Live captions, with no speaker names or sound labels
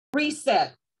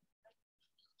Reset,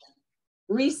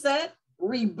 reset,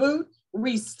 reboot,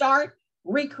 restart,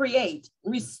 recreate,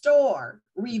 restore,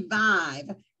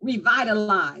 revive,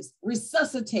 revitalize,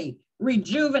 resuscitate,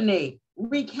 rejuvenate,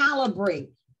 recalibrate.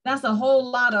 That's a whole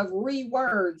lot of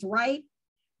words, right?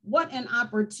 What an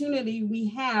opportunity we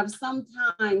have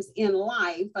sometimes in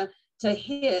life to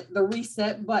hit the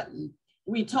reset button.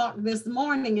 We talked this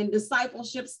morning in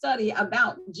discipleship study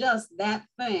about just that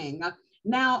thing.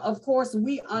 Now, of course,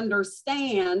 we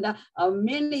understand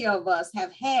many of us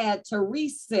have had to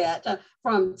reset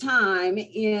from time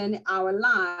in our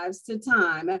lives to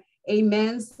time.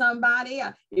 Amen, somebody.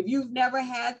 If you've never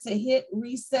had to hit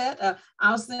reset,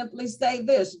 I'll simply say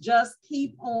this: just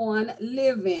keep on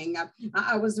living.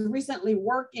 I was recently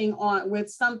working with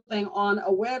something on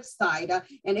a website,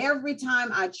 and every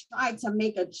time I tried to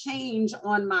make a change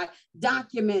on my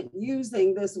document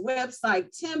using this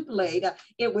website template,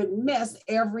 it would mess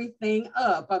everything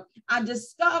up. I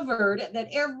discovered that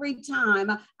every time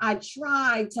I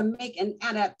tried to make an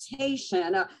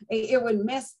adaptation, it would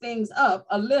mess things up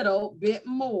a little bit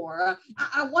more.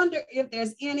 I wonder if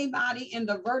there's anybody in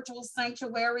the virtual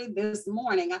sanctuary this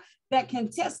morning that can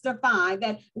testify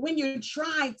that when you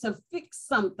try to fix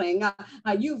something,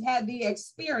 you've had the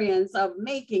experience of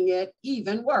making it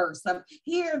even worse.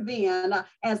 Here then,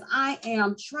 as I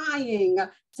am trying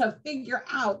to figure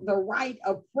out the right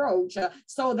approach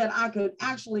so that I could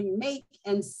actually make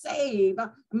and save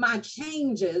my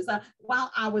changes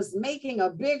while I was making a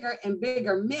bigger and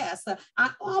bigger mess, I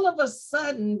all of a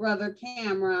sudden, Brother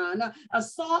Cameron,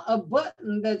 saw a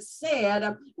button that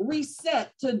said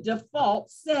reset to default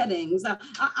settings.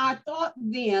 I thought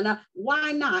then,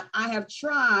 why not? I have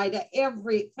tried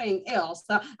everything else.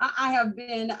 I have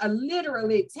been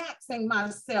literally taxing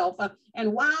myself.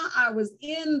 And while I was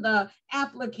in the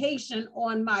application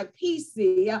on my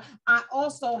PC, I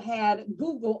also had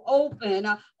Google open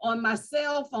on my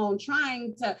cell phone,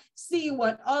 trying to see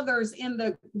what others in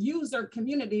the user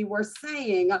community were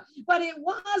saying. But it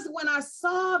was when I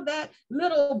saw that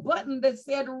little button that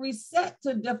said reset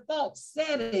to default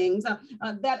settings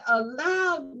that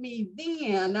allowed me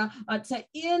then to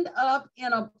end up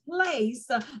in a place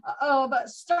of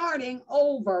starting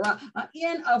over,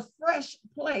 in a fresh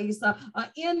place,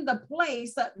 in the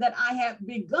place that I had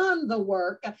begun the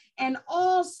work, and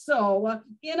also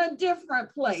in a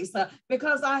different place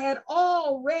because I had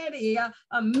already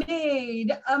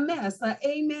made a mess.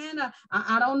 Amen.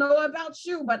 I don't know about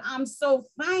you, but I'm so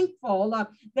thankful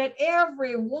that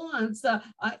every once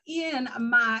in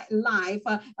my life,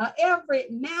 every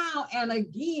now and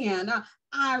again,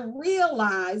 I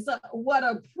realize what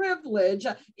a privilege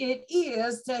it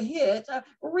is to hit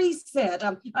reset,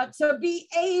 to be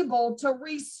able to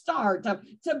restart,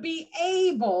 to be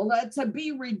able to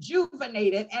be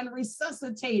rejuvenated and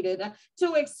resuscitated,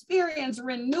 to experience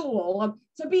renewal,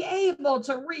 to be able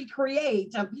to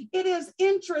recreate. It is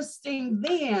interesting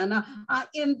then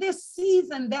in this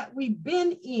season that we've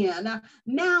been in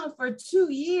now for 2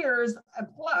 years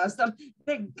plus,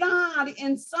 that God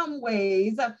in some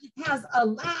ways has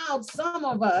allowed some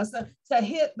of us to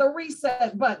hit the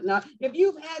reset button. If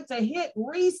you've had to hit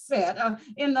reset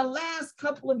in the last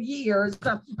couple of years,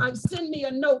 send me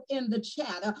a note in the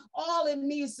chat. All it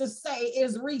needs to say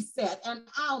is reset, and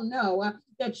I'll know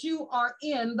that you are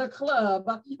in the club.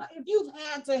 If you've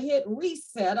had to hit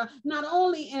reset, not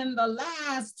only in the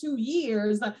last 2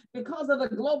 years because of the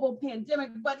global pandemic,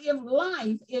 but if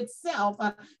life itself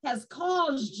has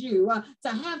caused you to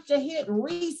have to hit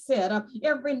reset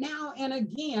every now and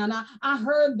again. I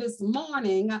heard this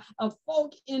morning of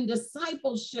folk in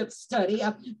discipleship study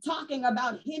talking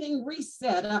about hitting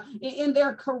reset in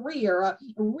their career,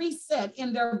 reset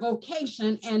in their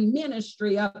vocation and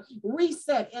ministry,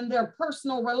 reset in their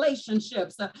personal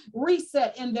relationships,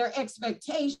 reset in their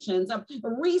expectations,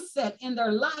 reset in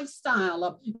their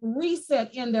lifestyle,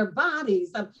 reset in their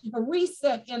bodies,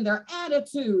 reset in their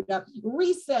attitude,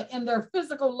 reset in their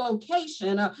physical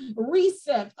location,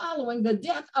 reset following the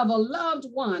death of a loved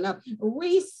one,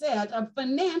 reset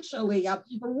financially,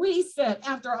 reset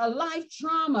after a life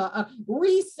trauma,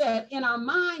 reset in our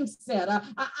mindset.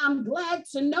 I'm glad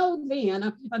to know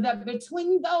then that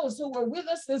between those who were with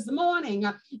us this morning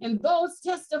and those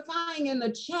testifying in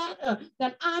the chat,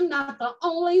 that I'm not the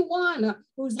only one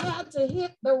who's had to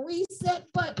hit the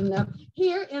reset button.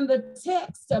 Here in the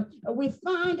text, we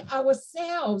find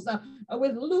ourselves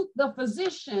with Luke the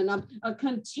physician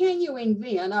continuing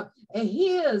then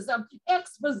his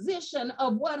exposition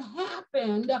of what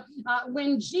happened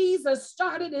when Jesus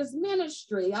started his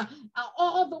ministry,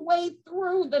 all the way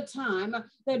through the time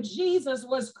that Jesus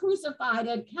was crucified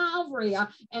at Calvary,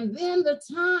 and then the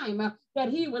time that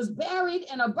he was buried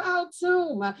in a borrowed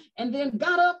tomb and then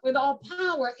got up with all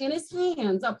power in his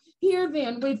hands. Here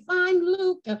then we find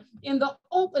Luke in the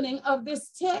opening of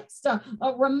this text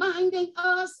reminding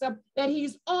us that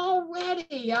he's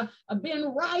already been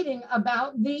writing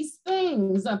about these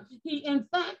things. He in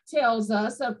fact tells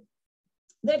us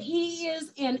that he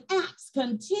is in Acts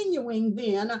continuing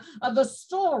then the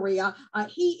story.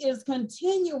 He is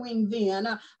continuing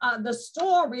then the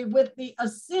story with the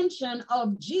ascension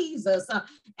of Jesus.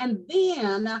 And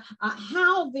then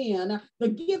how then the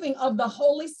giving of the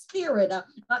Holy Spirit.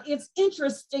 It's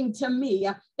interesting to me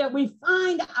that we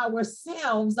find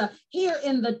ourselves here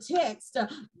in the text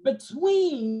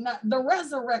between the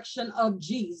resurrection of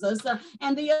Jesus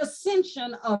and the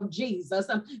ascension of Jesus.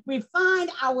 We find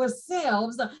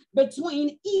ourselves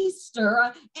between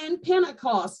Easter and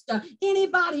Pentecost.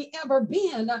 Anybody ever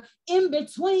been in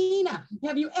between?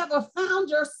 Have you ever found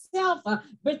yourself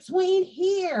between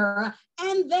here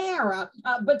and there,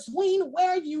 between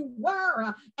where you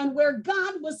were and where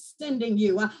God was sending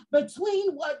you,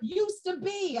 between what used to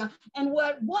be and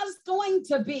what was going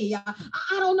to be? I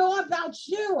don't know about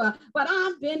you, but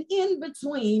I've been in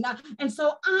between. And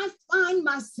so I find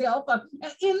myself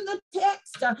in the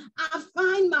text. I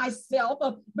find myself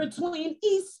between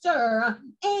Easter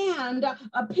and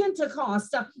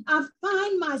Pentecost. I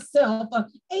find myself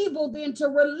able then to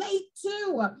relate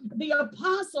to the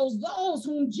apostles, those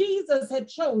whom Jesus had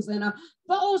chosen,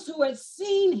 those who had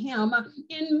seen him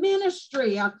in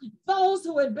ministry, those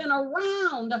who had been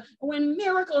around when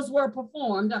miracles were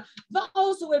performed,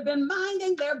 those who had been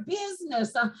minding their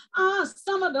business,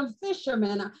 some of them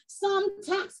fishermen, some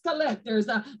tax collectors,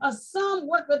 some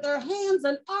worked with their hands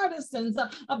and artisans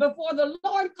before the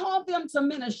Lord called them to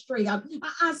ministry.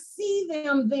 I see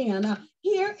them then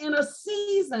here in a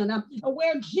season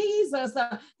where Jesus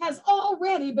has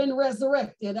already been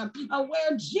resurrected,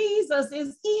 where Jesus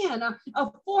is in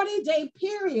a 40-day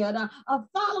period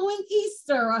following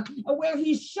Easter, where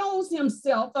he shows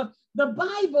himself, the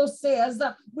Bible says,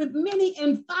 with many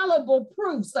infallible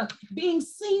proofs being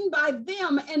seen by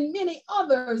them and many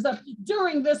others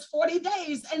during this 40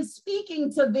 days and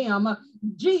speaking to them.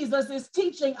 Jesus is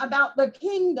teaching about the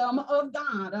kingdom of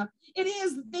God. It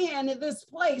is then in this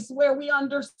place where we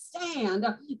understand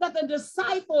that the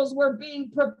disciples were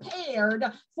being prepared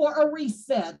for a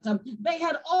reset. They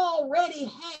had already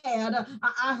had,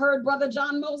 I heard Brother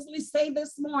John Mosley say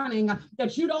this morning,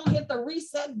 that you don't hit the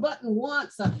reset button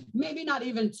once, maybe not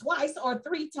even twice or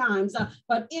three times,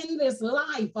 but in this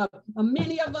life,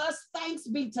 many of us, thanks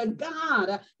be to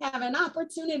God, have an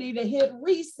opportunity to hit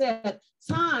reset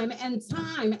time and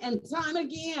time and time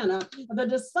again. The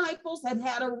disciples had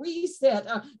had a reset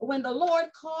when the Lord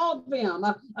called them.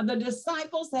 The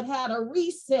disciples had had a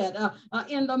reset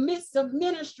in the midst of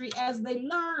ministry as they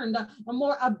learned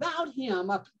more about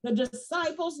him. The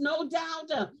disciples, no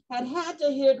doubt, had had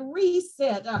to hit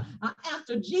reset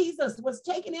after Jesus was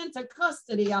taken into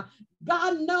custody.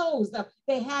 God knows that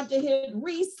they had to hit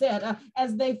reset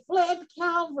as they fled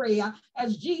Calvary,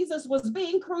 as Jesus was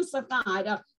being crucified.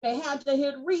 They had to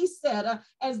hit reset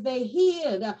as they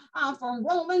hid from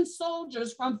Roman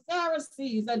soldiers, from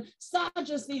Pharisees and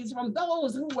Sadducees, from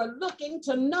those who were looking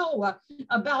to know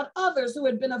about others who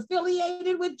had been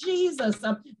affiliated with Jesus.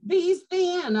 These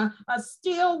then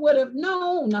still would have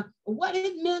known what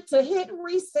it meant to hit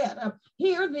reset.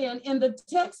 Here then in the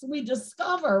text we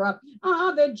discover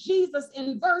that Jesus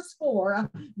in verse 4,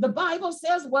 the Bible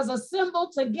says, was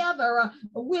assembled together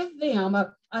with them.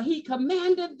 He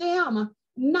commanded them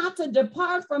not to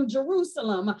depart from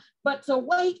Jerusalem, but to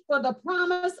wait for the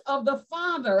promise of the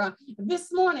Father.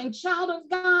 This morning, child of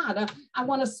God, I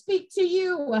want to speak to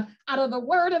you out of the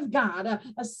word of God.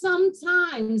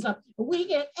 Sometimes we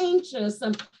get anxious.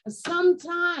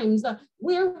 Sometimes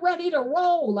we're ready to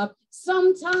roll.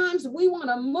 Sometimes we want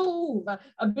to move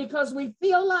because we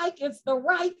feel like it's the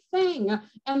right thing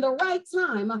and the right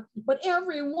time. But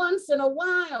every once in a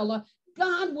while,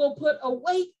 God will put a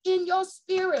weight in your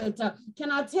spirit.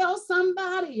 Can I tell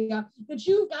somebody that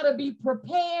you've got to be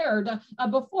prepared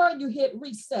before you hit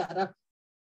reset?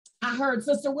 I heard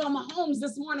Sister Wilma Holmes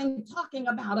this morning talking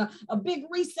about a big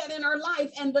reset in her life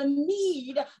and the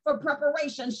need for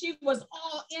preparation. She was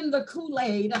all in the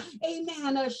Kool-Aid.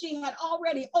 Amen. She had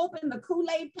already opened the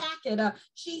Kool-Aid packet.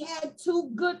 She had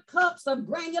 2 good cups of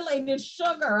granulated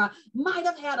sugar. Might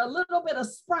have had a little bit of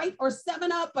Sprite or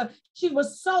 7-Up. She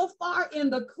was so far in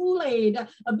the Kool-Aid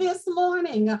this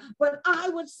morning. But I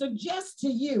would suggest to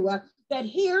you that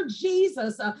here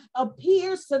Jesus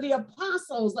appears to the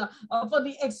apostles for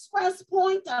the express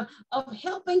point of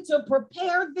helping to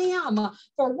prepare them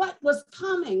for what was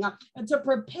coming, to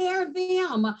prepare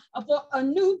them for a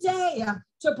new day,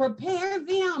 to prepare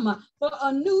them for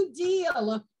a new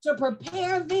deal, to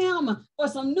prepare them for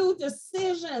some new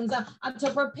decisions, to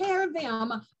prepare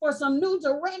them for some new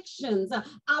directions.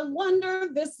 I wonder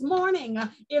this morning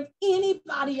if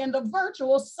anybody in the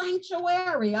virtual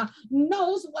sanctuary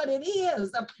knows what it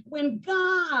is when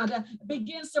God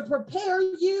begins to prepare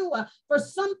you for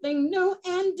something new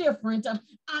and different.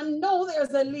 I know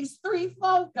there's at least 3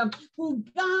 folk who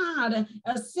God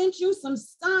sent you some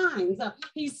signs.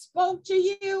 He spoke to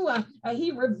you.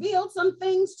 He revealed some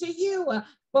things to you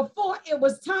before it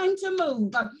was time to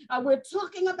move. We're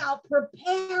talking about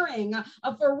preparing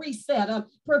for reset,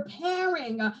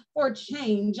 preparing for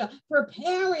change,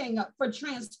 preparing for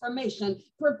transformation,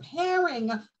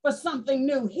 preparing for something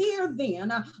new. Here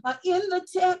then, in the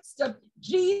text,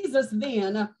 Jesus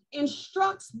then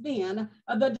instructs then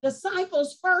the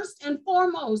disciples first and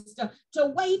foremost to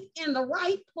wait in the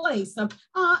right place.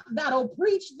 That'll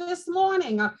preach this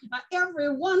morning.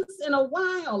 Every once in a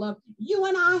while, you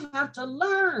and I have to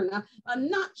learn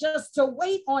not just to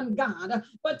wait on God,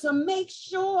 but to make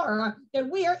sure that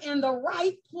we are in the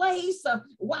right place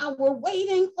while we're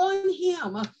waiting on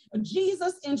him.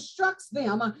 Jesus instructs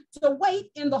them to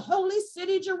wait in the holy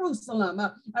city, Jerusalem.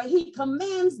 He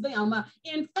commands them,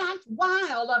 in fact,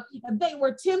 while they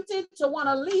were tempted to want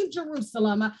to leave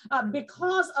Jerusalem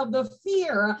because of the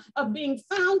fear of being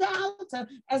found out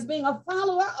as being a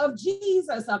follower of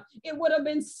Jesus. It would have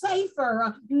been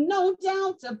safer, no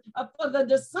doubt, for the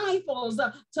disciples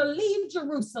to leave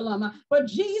Jerusalem. But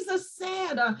Jesus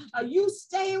said, you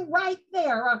stay right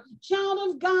there, child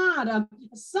of God.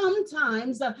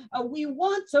 Sometimes we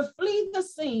want to flee the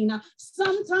scene.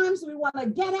 Sometimes we want to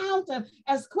get out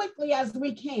as quickly as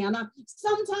we can.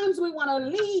 Sometimes we want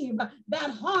to leave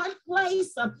that hard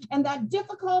place and that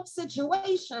difficult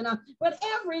situation. But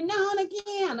every now and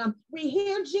again, we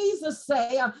hear Jesus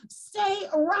say, stay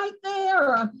right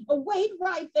there, wait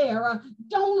right there.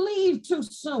 Don't leave too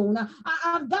soon.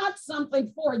 I've got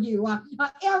something for you.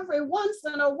 Every once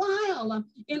in a while,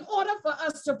 in order for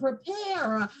us to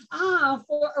prepare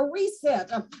for a reset,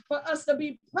 for us to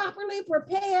be properly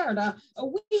prepared,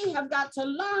 we have got to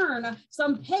learn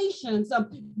some patience.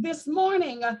 This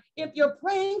morning, if you're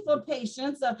praying for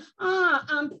patience,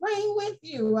 I'm praying with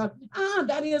you.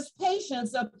 That is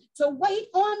patience to wait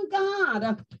on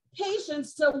God.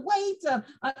 Patience to wait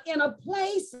in a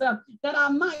place that I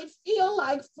might feel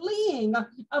like fleeing,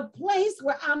 a place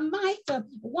where I might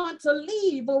want to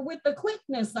leave with the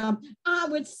quickness. I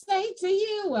would say to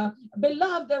you,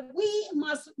 beloved, that we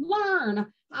must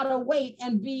learn how to wait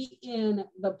and be in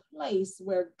the place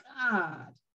where God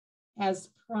has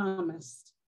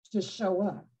promised to show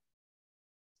up.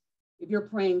 If you're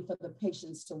praying for the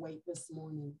patience to wait this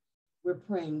morning, we're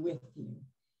praying with you.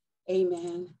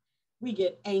 Amen. We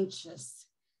get anxious.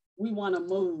 We want to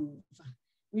move.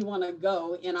 We want to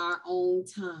go in our own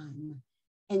time.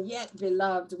 And yet,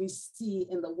 beloved, we see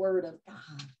in the word of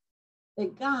God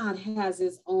that God has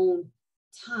his own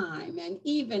time. And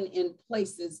even in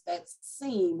places that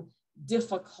seem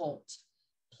difficult,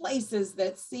 places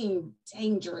that seem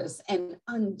dangerous and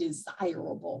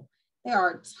undesirable, there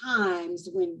are times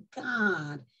when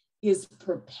God is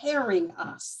preparing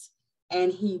us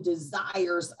and he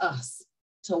desires us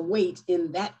to wait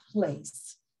in that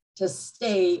place, to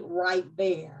stay right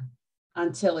there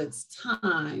until it's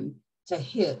time to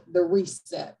hit the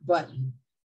reset button.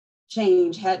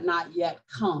 Change had not yet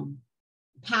come.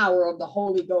 The power of the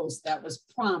Holy Ghost that was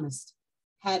promised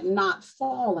had not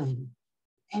fallen.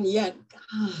 And yet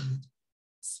God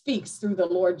speaks through the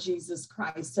Lord Jesus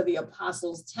Christ to the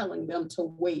apostles, telling them to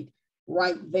wait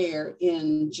right there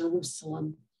in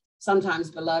Jerusalem. Sometimes,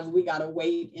 beloved, we got to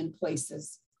wait in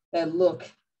places that look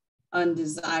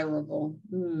undesirable,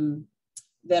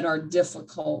 that are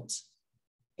difficult.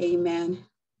 Amen.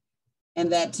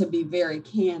 And that, to be very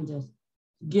candid,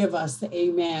 give us,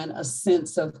 amen, a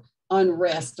sense of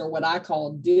unrest, or what I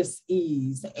call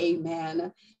dis-ease.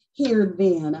 Amen. Here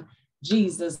then,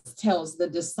 Jesus tells the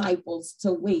disciples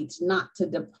to wait, not to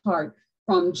depart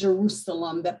from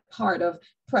Jerusalem. That part of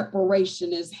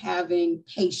preparation is having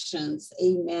patience.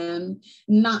 Amen.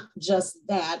 Not just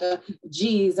that,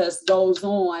 Jesus goes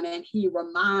on and he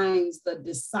reminds the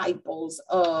disciples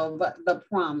of the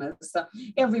promise.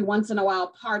 Every once in a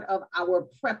while, part of our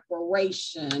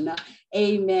preparation,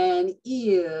 amen,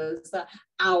 is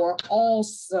our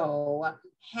also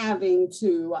having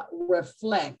to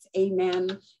reflect.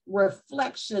 Amen.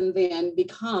 Reflection then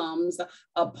becomes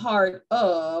a part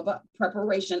of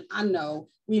preparation. I know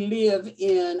we live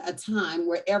in a time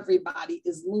where everybody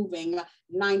is moving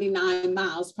 99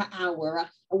 miles per hour,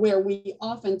 where we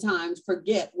oftentimes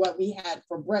forget what we had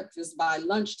for breakfast by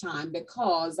lunchtime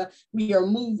because we are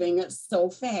moving so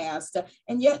fast.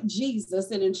 And yet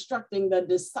Jesus, in instructing the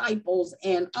disciples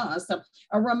and us,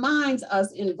 reminds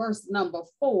us in verse number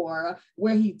 4,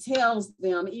 where he tells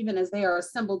them, even as they are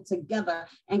assembled together,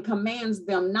 and commands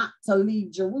them not to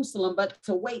leave Jerusalem, but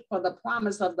to wait for the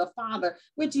promise of the Father,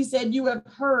 which he said, you have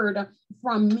heard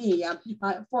from me.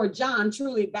 For John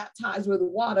truly baptized with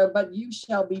water, but you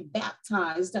shall be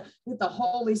baptized with the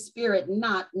Holy Spirit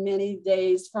not many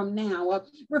days from now.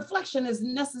 Reflection is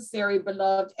necessary,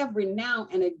 beloved, every now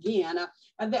and again,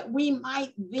 that we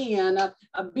might then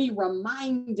be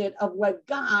reminded of what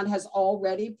God has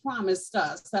already promised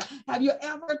us. Have you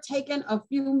ever taken a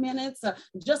few minutes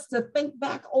just to think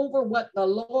back over what the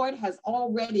Lord has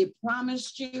already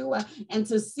promised you and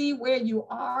to see where you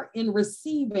are in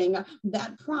receiving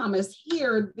that promise?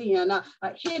 Here then,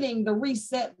 hitting the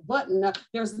reset button.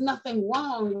 There's nothing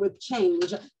wrong with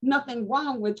change, nothing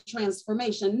wrong with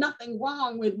transformation, nothing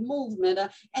wrong with movement.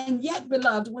 And yet,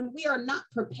 beloved, when we are not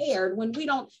prepared, when we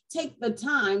don't take the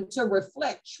time to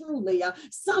reflect truly,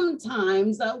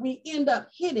 sometimes we end up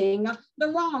hitting the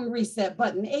wrong reset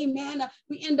button. Amen.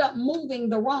 We end up moving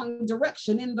the wrong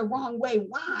direction in the wrong way.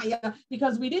 Why?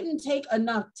 Because we didn't take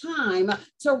enough time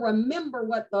to remember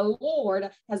what the Lord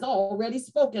has already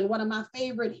spoken. One of my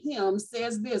favorite hymns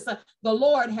says this: the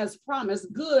Lord has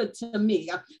promised good to me.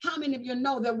 How many of you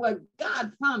know that what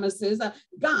God promises,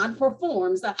 God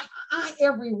performs? I,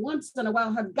 every once in a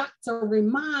while, have got to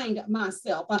remind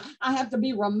myself. I have to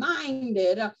be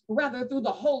reminded, rather through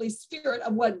the Holy Spirit,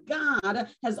 of what God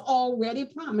has already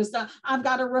promised. I've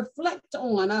got to reflect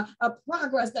on a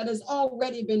progress that has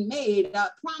already been made,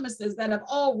 promises that have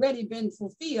already been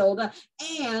fulfilled,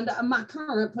 and my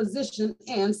current position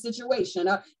and situation.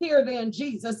 Here then,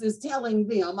 Jesus is telling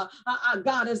them,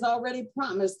 God has already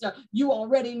promised. You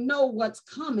already know what's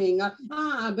coming,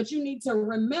 but you need to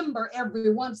remember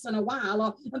every once in a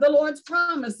while the Lord's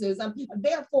promises.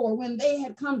 Therefore, when they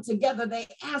had come together, they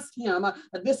asked him,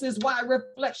 this is why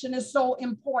reflection is so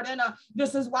important.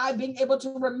 This is why being able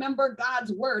to remember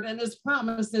God's word and his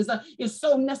promises is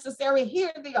so necessary.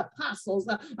 Here the apostles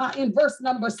in verse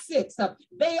number 6,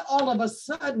 they all of a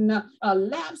sudden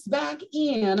lapse back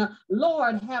in,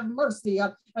 Lord, have mercy,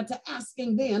 to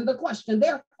asking then the question.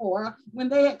 Therefore, when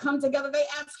they had come together, they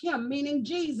asked him, meaning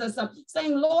Jesus,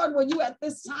 saying, Lord, will you at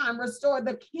this time restore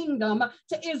the kingdom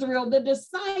to Israel? The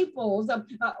disciples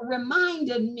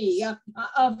reminded me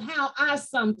of how I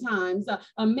sometimes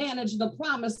manage the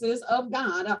promises of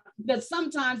God, that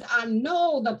sometimes I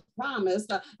know the promise,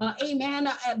 amen,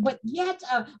 but yet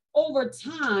over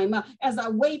time, as I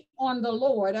wait on the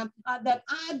Lord, that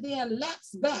I then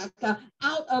lapse back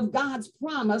out of God's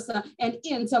promise and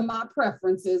into my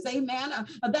preferences. Amen.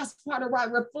 That's part of why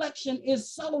reflection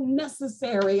is so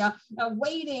necessary.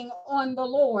 Waiting on the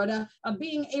Lord,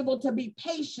 being able to be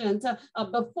patient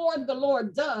before the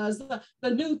Lord does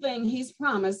the new thing he's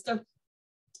promised.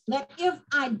 That if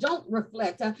I don't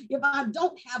reflect, if I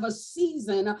don't have a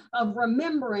season of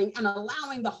remembering and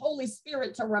allowing the Holy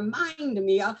Spirit to remind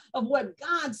me of what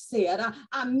God said,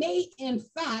 I may in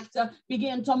fact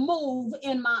begin to move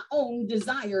in my own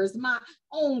desires, my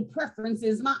own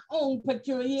preferences, my own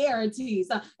peculiarities.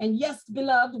 And yes,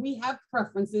 beloved, we have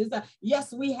preferences.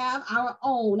 Yes, we have our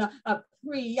own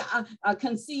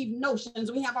preconceived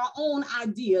notions. We have our own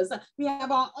ideas. We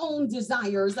have our own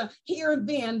desires. Here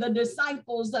then, the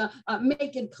disciples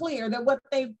make it clear that what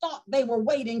they thought they were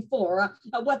waiting for,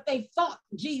 what they thought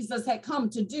Jesus had come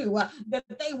to do, that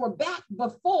they were back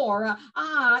before,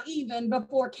 even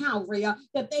before Calvary,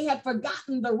 that they had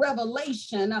forgotten the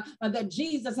revelation that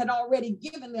Jesus had already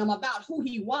given them about who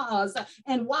he was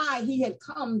and why he had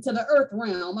come to the earth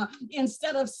realm.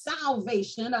 Instead of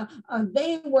salvation,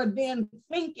 they were then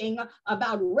thinking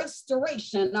about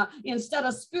restoration. Instead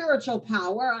of spiritual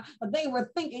power, they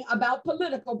were thinking about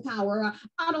political power.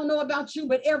 I don't know about you,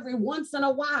 but every once in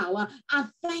a while, I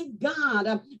thank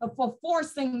God for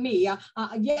forcing me.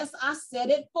 Yes, I said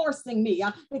it, forcing me,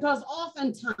 because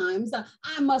oftentimes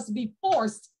I must be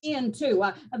forced into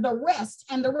the rest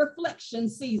and the reflection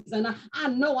season. I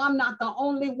know I'm not the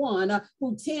only one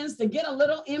who tends to get a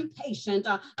little impatient,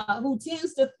 who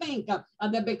tends to think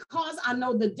that because I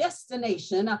know the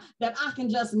destination, that I can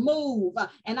just move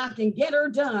and I can get her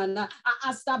done.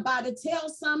 I stop by to tell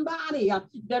somebody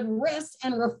that rest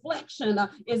and reflection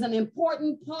is an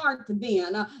important part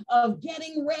then of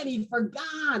getting ready for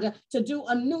God to do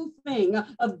a new thing,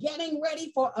 of getting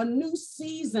ready for a new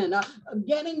season, of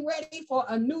getting ready for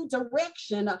a new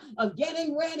direction, of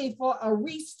getting ready for a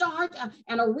restart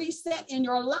and a reset in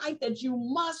your life, that you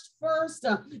must first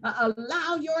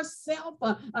allow yourself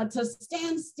to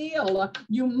stand still.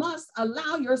 You must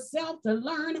allow yourself to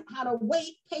learn how to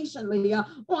wait patiently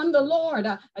on the Lord.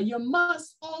 You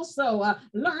must also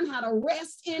learn how to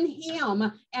rest in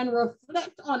Him and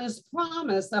reflect on His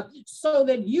promise so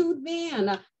that you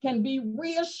then can be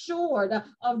reassured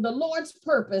of the Lord's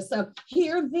purpose.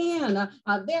 Here then,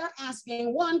 they're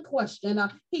asking one question.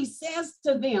 He says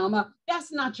to them,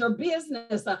 that's not your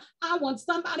business. I want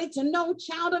somebody to know,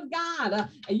 child of God,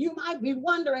 you might be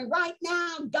wondering right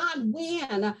now, God,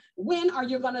 when are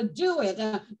you going to do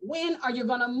it? When are you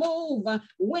going to move?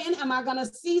 When am I going to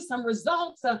see some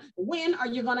results? When are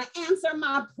you going to answer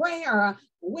my prayer?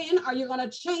 When are you going to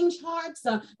change hearts?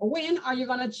 When are you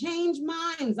going to change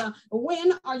minds?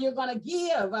 When are you going to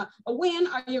give? When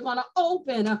are you going to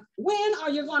open? When are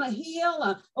you going to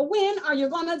heal? When are you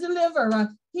going to deliver?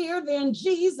 Here then,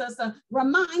 Jesus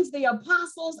reminds the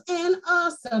apostles and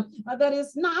us that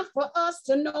it's not for us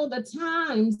to know the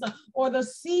times or the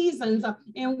seasons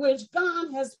in which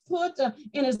God has put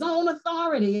in His own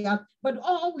authority, but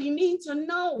all we need to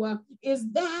know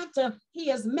is that He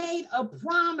has made a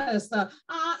promise.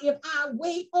 If I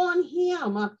wait on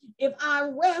Him, if I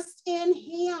rest in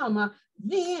Him,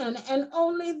 then and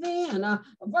only then.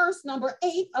 Verse number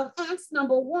 8 of Acts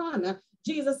number 1.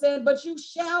 Jesus said, but you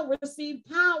shall receive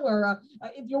power.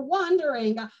 If you're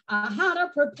wondering how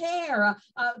to prepare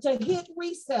to hit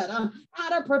reset, how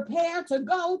to prepare to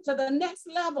go to the next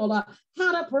level,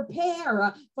 how to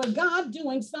prepare for God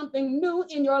doing something new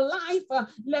in your life,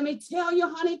 let me tell you,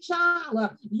 honey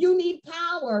child, you need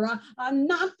power,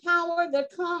 not power that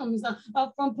comes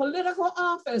from political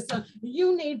office.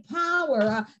 You need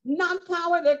power, not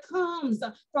power that comes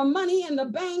from money in the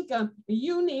bank.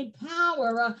 You need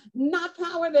power, not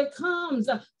power that comes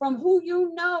from who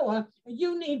you know.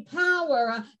 You need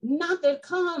power, not that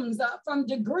comes from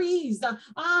degrees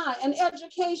and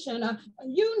education.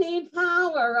 You need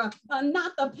power,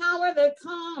 not the power that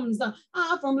comes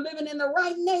from living in the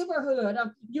right neighborhood.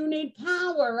 You need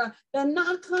power that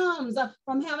not comes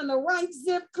from having the right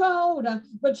zip code,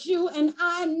 but you and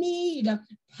I need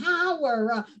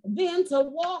power then to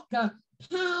walk,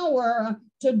 power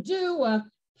to do,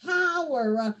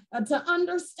 power to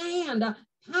understand,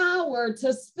 power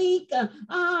to speak.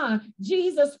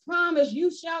 Jesus promised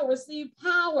you shall receive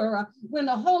power when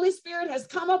the Holy Spirit has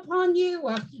come upon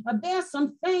you. There's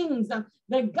some things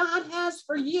that God has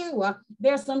for you.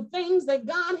 There's some things that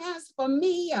God has for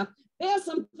me. There's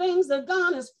some things that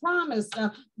God has promised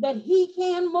that He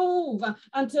can move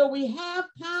until we have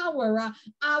power.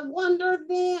 I wonder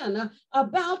then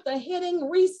about the hitting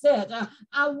reset.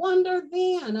 I wonder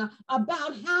then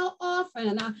about how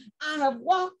often I have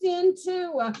walked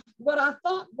into what I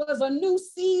thought was a new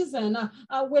season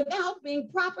without being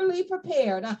properly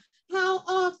prepared. How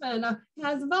often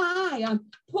has I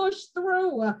pushed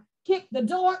through, kicked the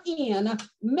door in,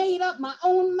 made up my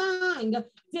own mind,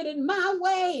 did it my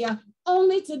way,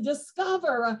 only to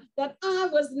discover that I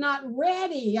was not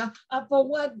ready for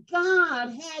what God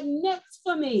had next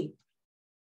for me.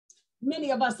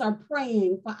 Many of us are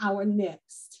praying for our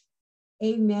next.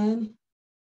 Amen.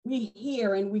 We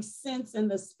hear and we sense in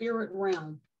the spirit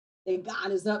realm that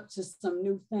God is up to some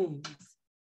new things.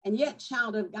 And yet,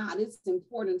 child of God, it's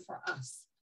important for us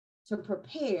to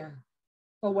prepare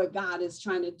for what God is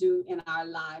trying to do in our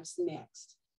lives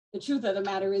next. The truth of the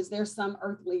matter is there's some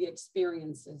earthly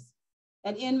experiences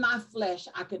that in my flesh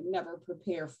I could never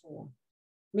prepare for.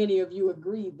 Many of you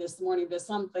agreed this morning that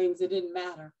some things it didn't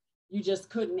matter. You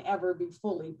just couldn't ever be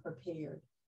fully prepared.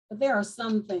 But there are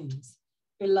some things,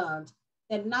 beloved,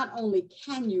 that not only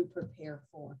can you prepare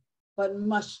for, but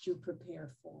must you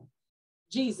prepare for.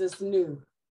 Jesus knew,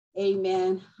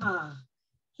 amen,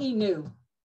 He knew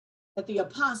that the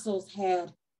apostles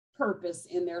had purpose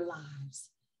in their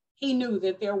lives. He knew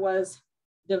that there was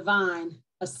divine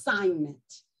assignment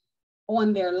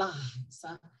on their lives.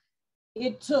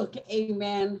 It took,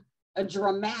 amen, a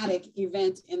dramatic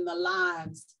event in the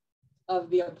lives of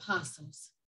the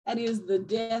apostles. That is the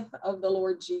death of the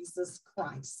Lord Jesus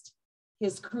Christ,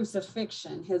 His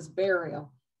crucifixion, His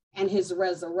burial, and His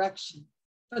resurrection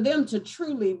for them to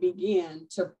truly begin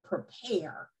to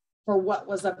prepare for what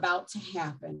was about to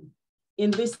happen in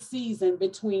this season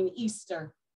between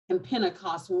Easter and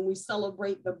Pentecost, when we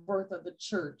celebrate the birth of the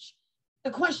church.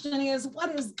 The question is,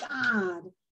 what is God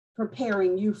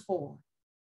preparing you for?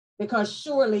 Because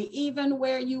surely even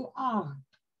where you are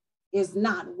is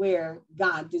not where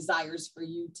God desires for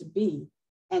you to be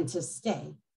and to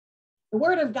stay. The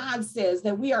word of God says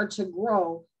that we are to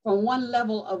grow from one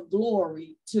level of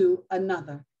glory to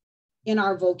another in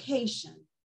our vocation,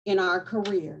 in our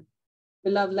career.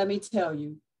 Beloved, let me tell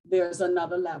you, there's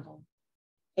another level.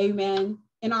 Amen.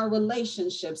 In our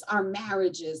relationships, our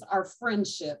marriages, our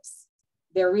friendships,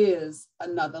 there is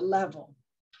another level.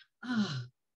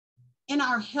 In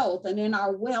our health and in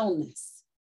our wellness,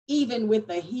 even with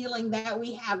the healing that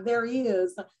we have, there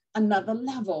is another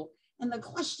level. And the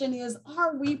question is,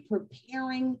 are we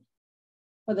preparing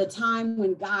for the time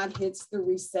when God hits the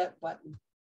reset button?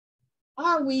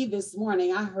 Are we this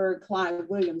morning? I heard Clive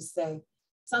Williams say,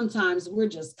 sometimes we're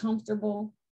just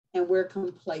comfortable and we're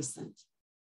complacent.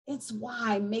 It's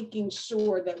why making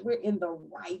sure that we're in the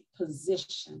right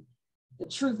position. The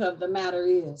truth of the matter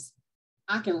is,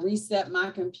 I can reset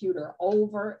my computer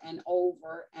over and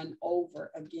over and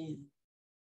over again.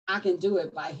 I can do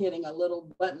it by hitting a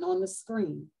little button on the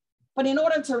screen. But in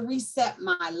order to reset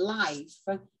my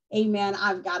life, amen,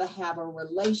 I've got to have a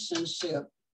relationship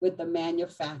with the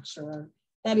manufacturer.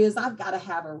 That is, I've got to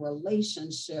have a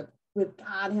relationship with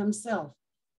God himself.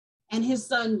 And his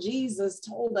son Jesus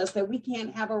told us that we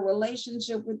can't have a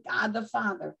relationship with God the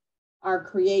Father, our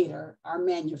creator, our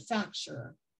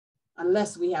manufacturer,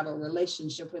 unless we have a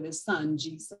relationship with his son,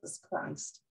 Jesus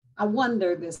Christ. I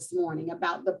wonder this morning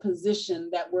about the position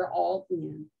that we're all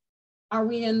in. Are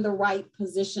we in the right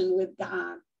position with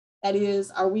God? That is,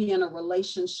 are we in a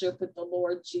relationship with the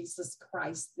Lord Jesus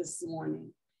Christ this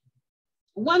morning?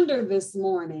 Wonder this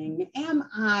morning, am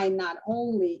I not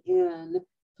only in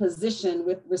position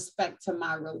with respect to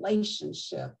my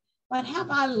relationship, but have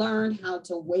I learned how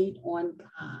to wait on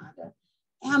God?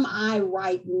 Am I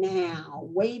right now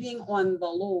waiting on the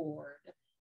Lord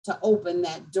to open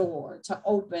that door, to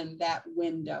open that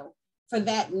window for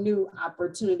that new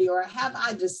opportunity? Or have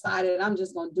I decided I'm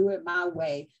just going to do it my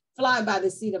way, fly by the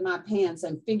seat of my pants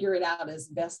and figure it out as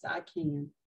best I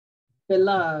can?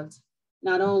 Beloved,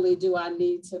 not only do I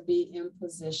need to be in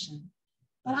position,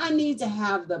 but I need to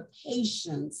have the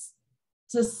patience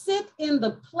to sit in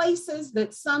the places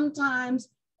that sometimes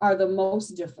are the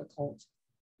most difficult,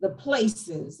 the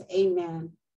places,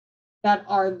 amen, that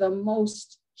are the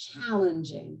most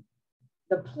challenging,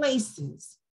 the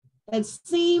places that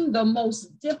seem the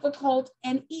most difficult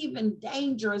and even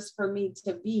dangerous for me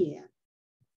to be in.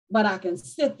 But I can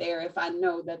sit there if I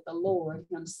know that the Lord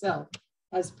himself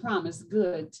has promised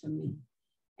good to me.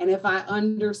 And if I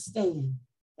understand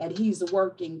that he's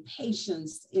working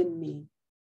patience in me,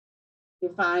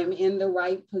 if I'm in the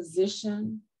right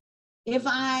position, if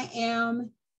I am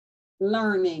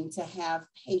learning to have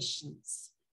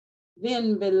patience,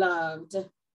 then, beloved,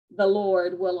 the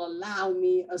Lord will allow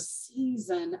me a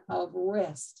season of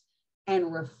rest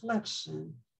and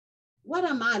reflection. What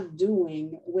am I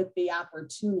doing with the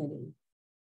opportunity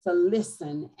to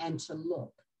listen and to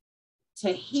look,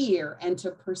 to hear and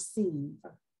to perceive?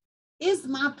 Is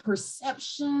my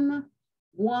perception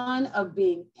one of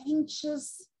being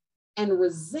anxious and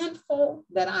resentful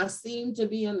that I seem to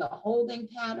be in the holding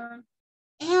pattern?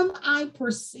 Am I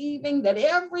perceiving that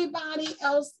everybody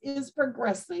else is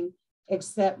progressing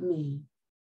except me?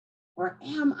 Or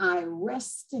am I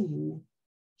resting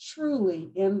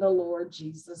truly in the Lord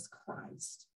Jesus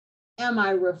Christ? Am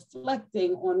I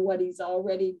reflecting on what he's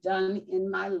already done in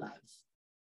my life?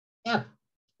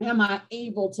 Am I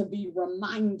able to be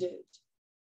reminded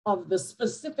of the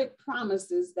specific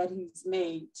promises that he's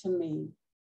made to me?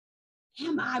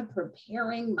 Am I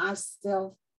preparing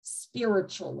myself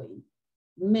spiritually,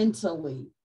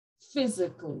 mentally,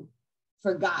 physically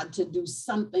for God to do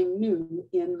something new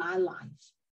in my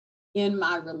life, in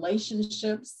my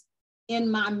relationships,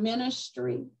 in my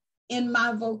ministry, in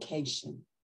my vocation?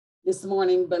 This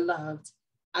morning, beloved,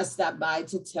 I stopped by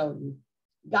to tell you,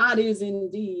 God is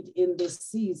indeed in this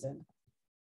season,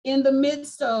 in the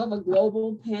midst of a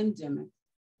global pandemic,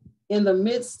 in the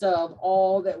midst of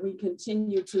all that we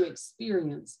continue to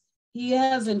experience. He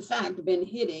has, in fact, been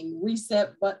hitting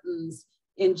reset buttons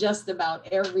in just about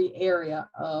every area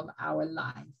of our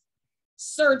life.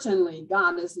 Certainly,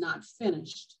 God is not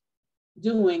finished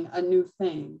doing a new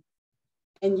thing.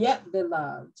 And yet,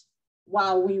 beloved,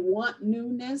 while we want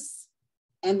newness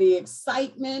and the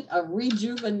excitement of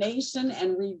rejuvenation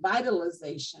and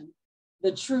revitalization,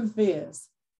 the truth is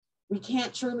we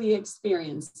can't truly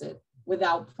experience it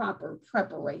without proper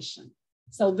preparation.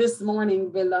 So this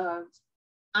morning, beloved,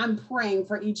 I'm praying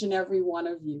for each and every one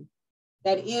of you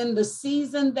that in the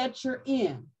season that you're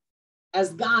in,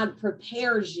 as God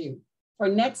prepares you for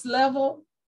next level,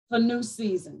 for new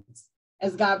seasons,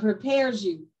 as God prepares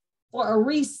you for a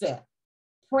reset,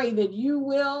 pray that you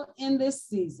will, in this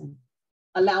season,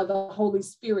 allow the Holy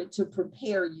Spirit to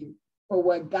prepare you for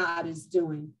what God is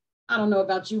doing. I don't know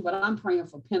about you, but I'm praying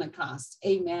for Pentecost.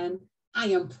 Amen. I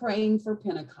am praying for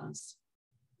Pentecost.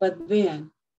 But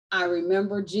then I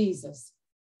remember Jesus,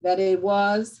 that it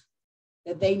was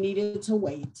that they needed to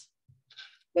wait,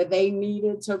 that they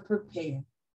needed to prepare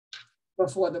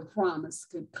before the promise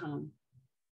could come.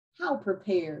 How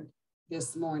prepared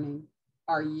this morning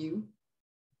are you?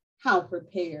 How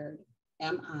prepared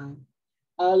am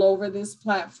I? All over this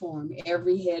platform,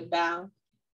 every head bowed,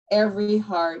 every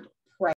heart